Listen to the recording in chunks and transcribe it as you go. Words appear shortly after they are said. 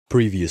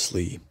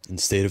Previously, in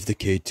State of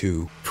Decay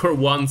 2. For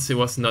once, it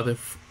was not a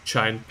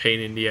giant pain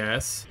in the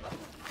ass.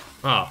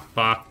 Oh,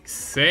 fuck's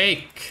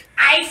sake.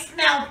 I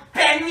smell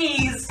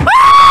pennies!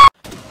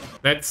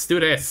 Let's do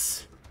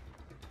this.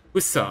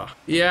 Hussa.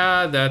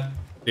 Yeah, that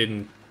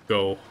didn't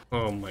go.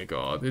 Oh my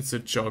god, it's a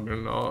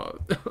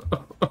juggernaut.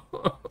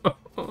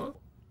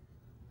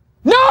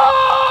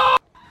 No!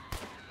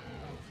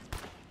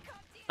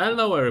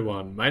 Hello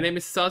everyone, my name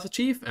is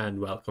Desasterchief and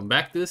welcome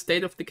back to the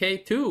State of Decay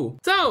 2.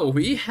 So,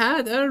 we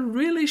had a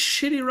really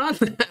shitty run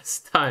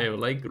last time,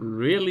 like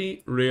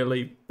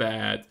really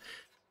bad.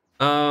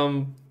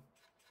 I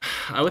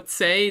would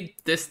say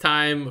this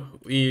time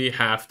we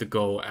have to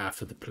go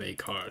after the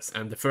plague hearts,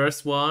 and the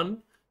first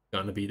one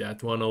gonna be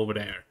that one over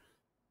there.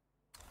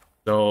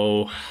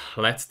 So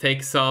let's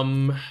take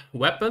some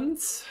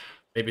weapons,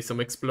 maybe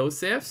some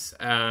explosives,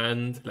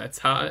 and let's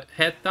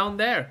head down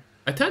there.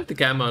 I turned the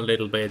gamma a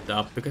little bit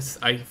up because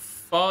I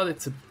thought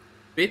it's a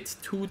bit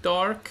too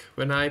dark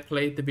when I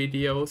played the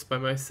videos by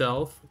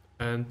myself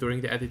and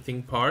during the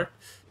editing part.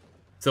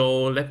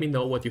 So let me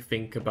know what you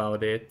think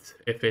about it,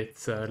 if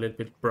it's a little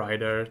bit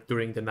brighter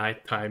during the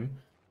night time,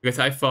 because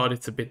I thought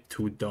it's a bit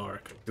too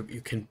dark.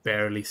 You can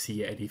barely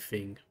see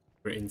anything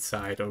when you're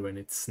inside or when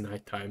it's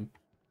nighttime.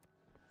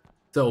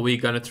 So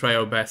we're gonna try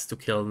our best to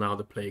kill now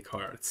the plague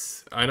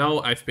hearts. I know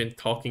I've been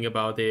talking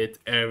about it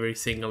every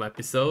single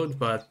episode,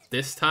 but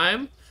this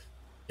time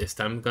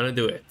I'm gonna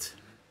do it.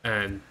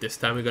 And this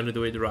time we're gonna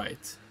do it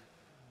right.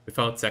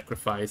 Without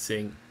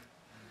sacrificing...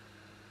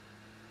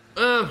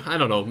 I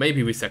don't know,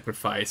 maybe we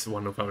sacrifice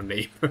one of our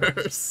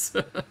neighbors.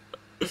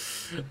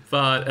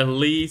 But at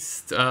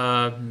least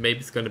maybe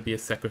it's gonna be a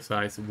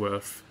sacrifice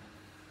worth...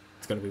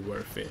 It's gonna be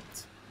worth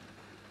it.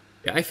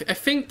 Yeah, I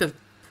think the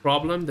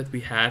problem that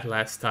we had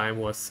last time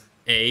was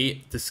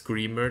A, the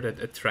screamer that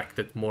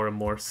attracted more and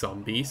more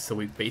zombies, so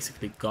we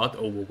basically got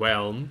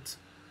overwhelmed.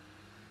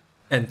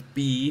 And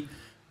B,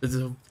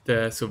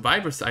 the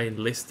survivors I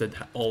enlisted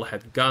all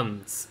had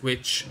guns,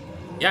 which,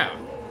 yeah,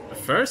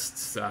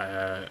 first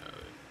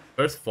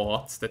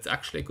thoughts, that's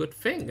actually a good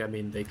thing. I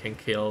mean, they can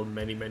kill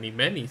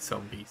many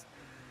zombies.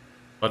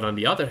 But on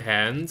the other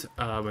hand,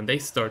 when they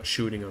start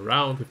shooting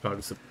around without a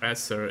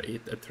suppressor,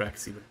 it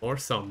attracts even more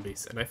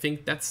zombies. And I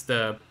think that's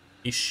the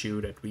issue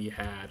that we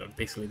had, or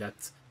basically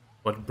that's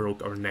what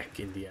broke our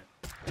neck in the end.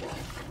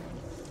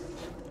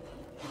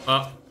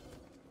 Oh,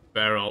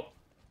 barrel.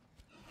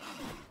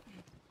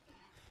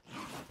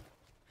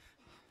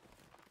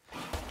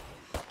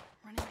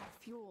 Running out of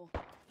fuel.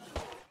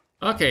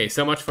 Okay,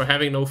 so much for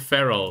having no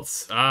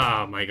ferals.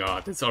 Ah, my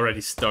god, this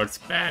already starts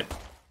bad.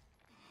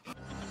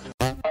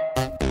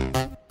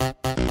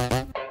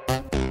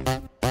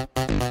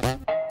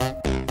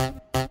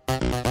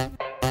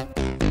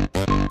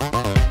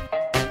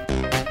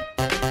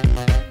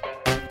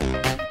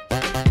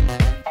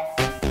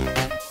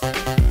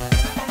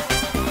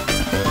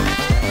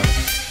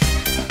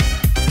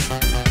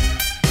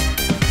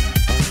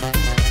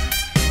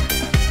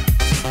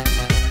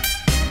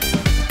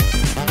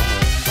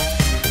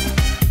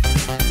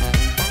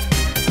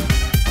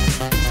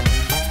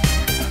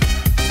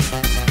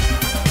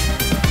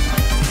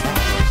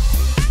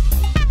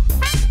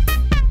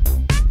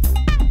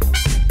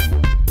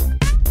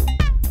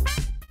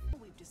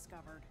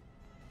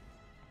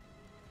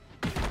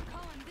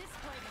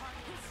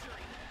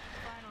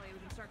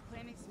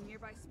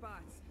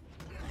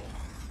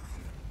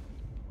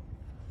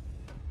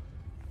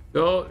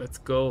 Let's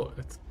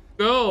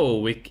go!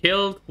 We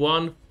killed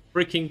one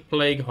freaking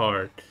plague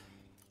heart.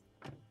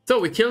 So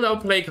we killed our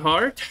plague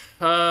heart.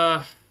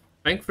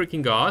 Thank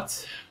freaking god.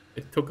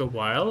 It took a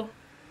while.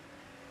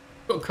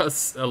 Took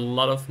us a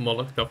lot of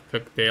Molotov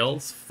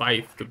cocktails,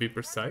 5 to be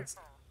precise.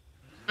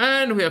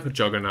 And we have a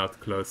juggernaut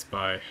close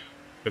by.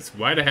 Because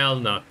why the hell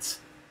not?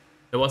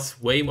 It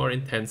was way more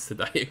intense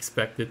than I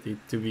expected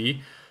it to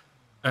be.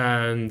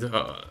 And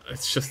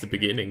it's just the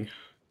beginning.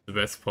 The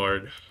best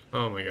part.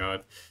 Oh my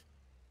god.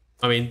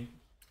 I mean,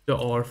 there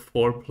are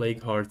 4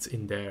 plague hearts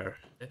in there.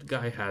 That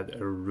guy had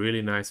a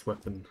really nice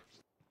weapon.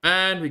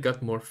 And we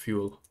got more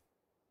fuel.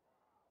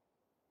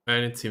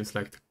 And it seems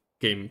like the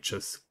game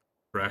just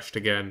crashed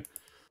again.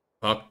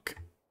 Fuck.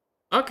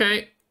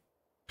 Okay.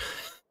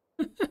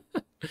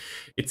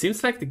 It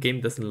seems like the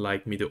game doesn't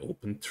like me to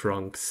open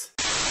trunks.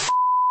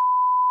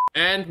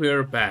 And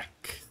we're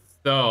back.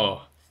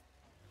 So,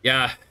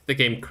 yeah, the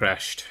game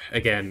crashed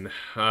again.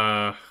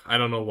 I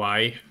don't know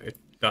why it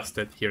does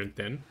that here and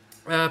then.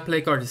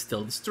 Plague heart is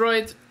still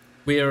destroyed.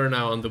 We are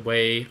now on the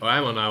way, or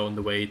I'm now on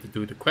the way to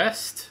do the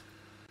quest.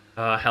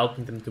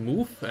 Helping them to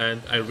move,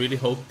 and I really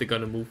hope they're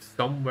gonna move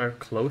somewhere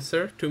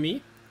closer to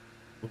me.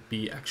 Would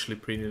be actually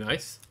pretty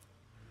nice.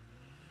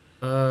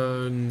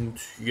 And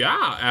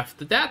yeah,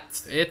 after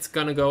that, it's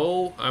gonna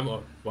go, I'm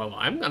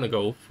gonna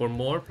go for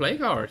more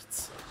plague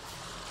hearts.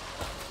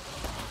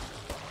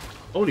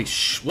 Holy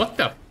what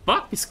the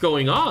fuck is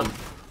going on?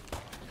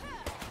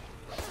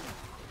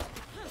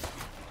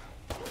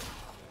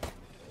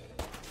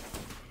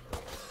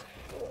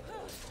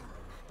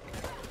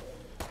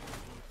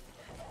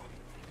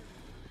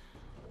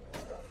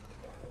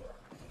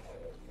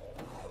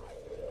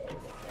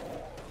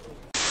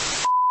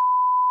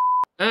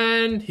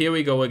 And here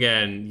we go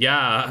again.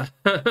 Yeah,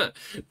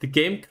 the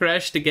game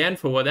crashed again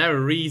for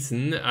whatever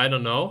reason. I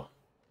don't know.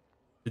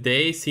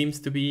 Today seems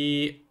to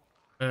be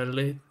a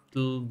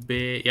little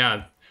bit...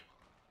 Yeah,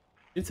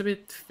 it's a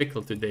bit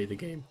fickle today, the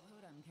game.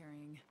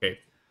 Okay.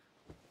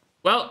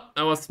 Well,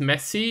 that was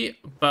messy,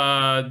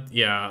 but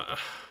yeah,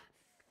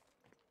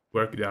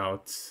 worked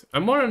out.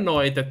 I'm more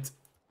annoyed that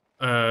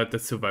the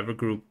survivor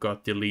group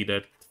got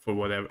deleted for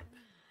whatever.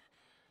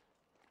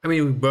 I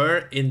mean, we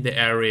were in the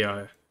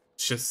area.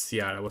 It's just,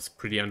 yeah, that was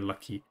pretty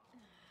unlucky.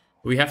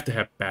 We have to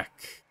head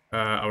back.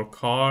 Our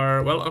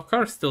car... Well, our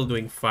car is still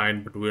doing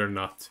fine, but we're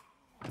not.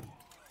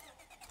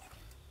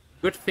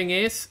 Good thing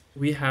is,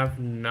 we have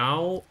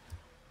now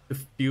the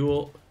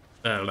fuel...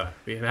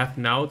 we have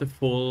now the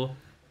full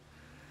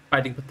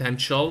fighting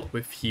potential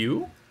with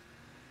you,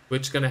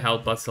 which is gonna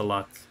help us a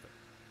lot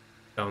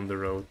down the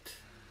road.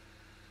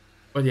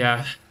 But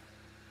yeah,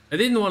 I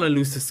didn't want to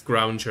lose the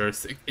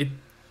Scroungers.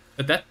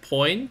 At that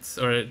point,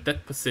 or at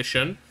that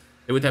position,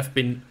 it would have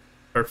been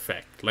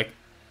perfect. Like,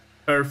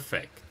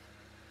 perfect.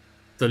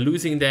 So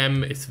losing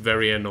them is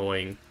very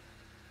annoying.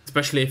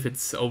 Especially if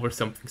it's over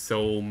something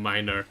so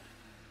minor.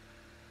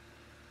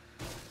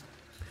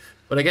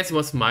 But I guess it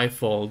was my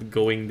fault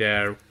going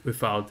there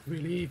without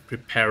really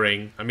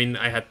preparing. I mean,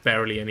 I had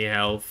barely any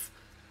health.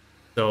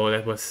 So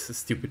that was a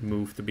stupid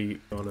move, to be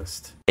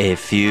honest. A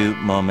few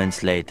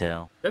moments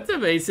later. That's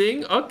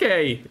amazing.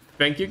 Okay.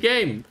 Thank you,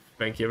 game.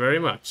 Thank you very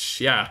much.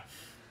 Yeah.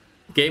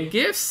 Game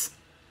gives,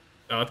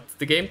 not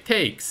the game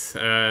takes.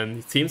 And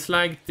it seems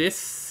like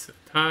this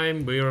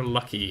time we're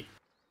lucky.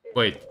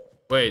 Wait.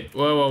 Wait.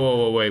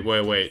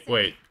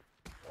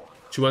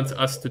 She wants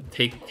us to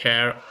take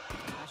care...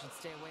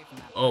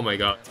 Oh my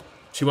god.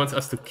 She wants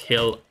us to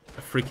kill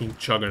a freaking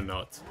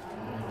juggernaut.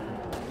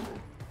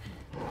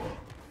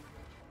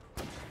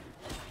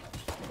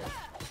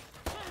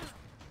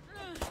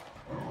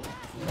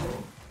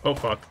 Oh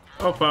fuck.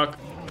 Oh fuck.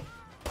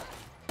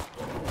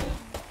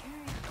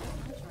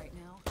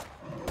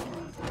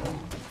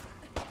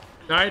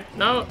 Right,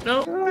 no.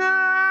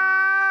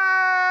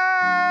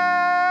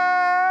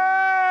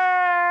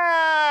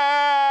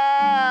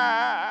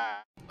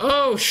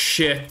 Oh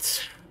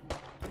shit.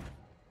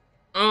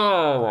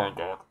 Oh my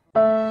god.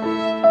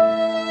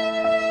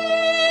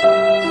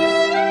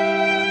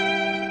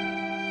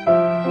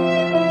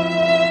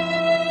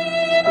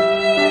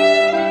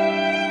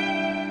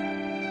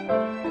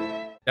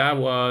 That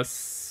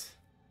was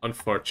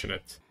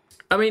unfortunate.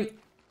 I mean,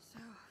 So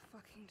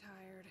fucking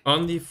tired.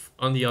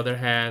 on the other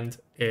hand,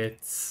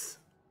 it's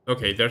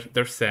okay.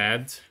 They're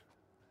sad,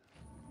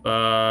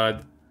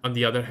 but on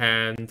the other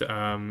hand,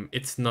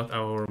 it's not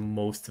our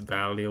most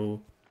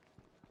valued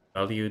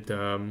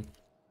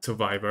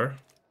survivor.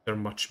 They're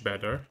much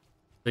better.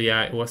 So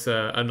yeah, it was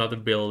another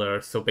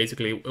builder. So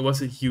basically, it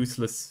was a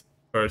useless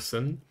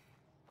person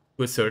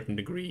to a certain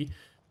degree.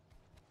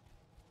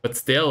 But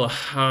still,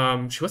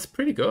 she was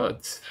pretty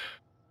good.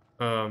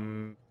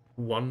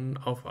 One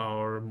of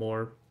our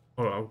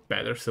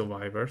better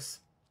survivors.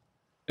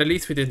 At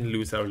least we didn't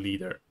lose our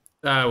leader.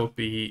 That would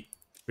be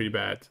pretty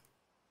bad.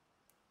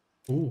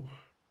 Ooh.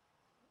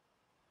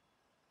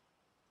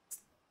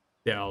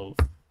 Delve.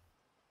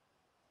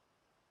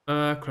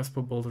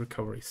 Crossbow bolt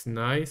recovery is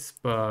nice,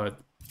 but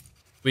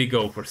we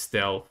go for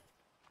stealth.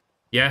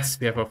 Yes,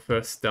 we have our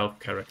first stealth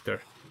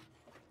character.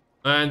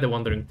 And the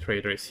Wandering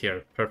Trader is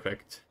here.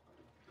 Perfect.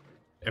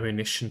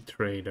 Ammunition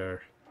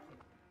Trader.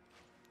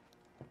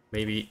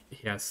 Maybe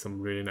he has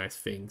some really nice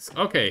things.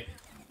 Okay.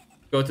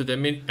 Go to the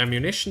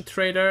Ammunition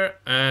Trader,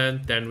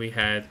 and then we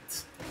head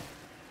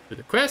to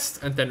the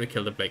quest, and then we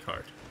kill the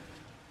Blakeheart.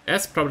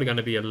 That's probably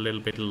gonna be a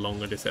little bit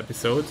longer this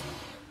episode.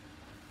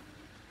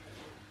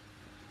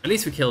 At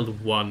least we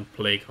killed one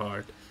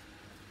Blakeheart.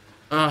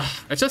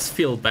 I just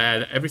feel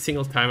bad every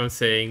single time I'm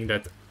saying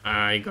that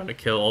I'm gonna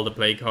kill all the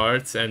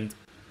Blakehearts, and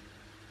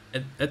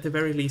at the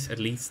very least, at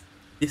least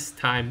this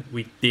time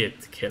we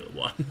did kill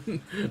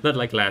one. Not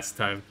like last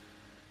time.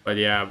 But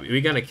yeah,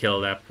 we're gonna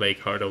kill that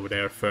Blakeheart over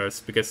there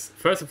first, because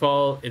first of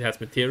all, it has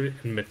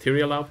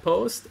material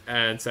outpost,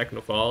 and second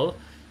of all,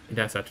 it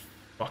has that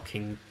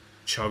fucking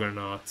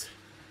juggernaut.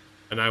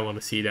 And I want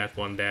to see that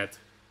one dead.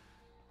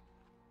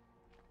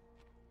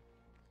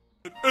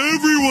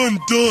 Everyone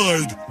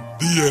died!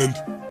 The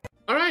end.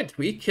 Alright,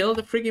 we killed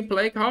the freaking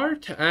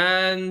Blakeheart,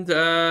 and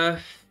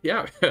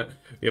yeah,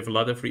 we have a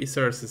lot of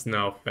resources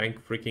now,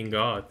 thank freaking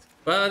god.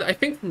 But I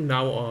think from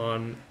now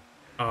on,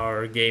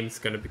 our game's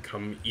gonna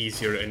become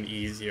easier and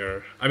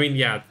easier. I mean,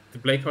 yeah, the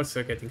Blakehearts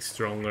are getting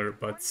stronger,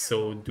 but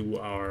so do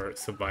our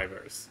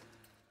survivors.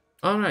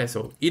 Alright,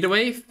 so either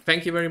way,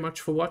 thank you very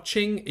much for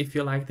watching. If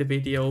you liked the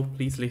video,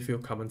 please leave your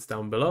comments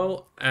down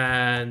below.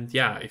 And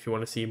yeah, if you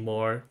want to see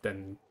more,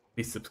 then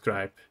please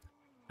subscribe.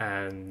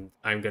 And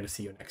I'm gonna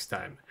see you next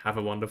time. Have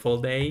a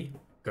wonderful day.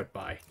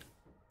 Goodbye.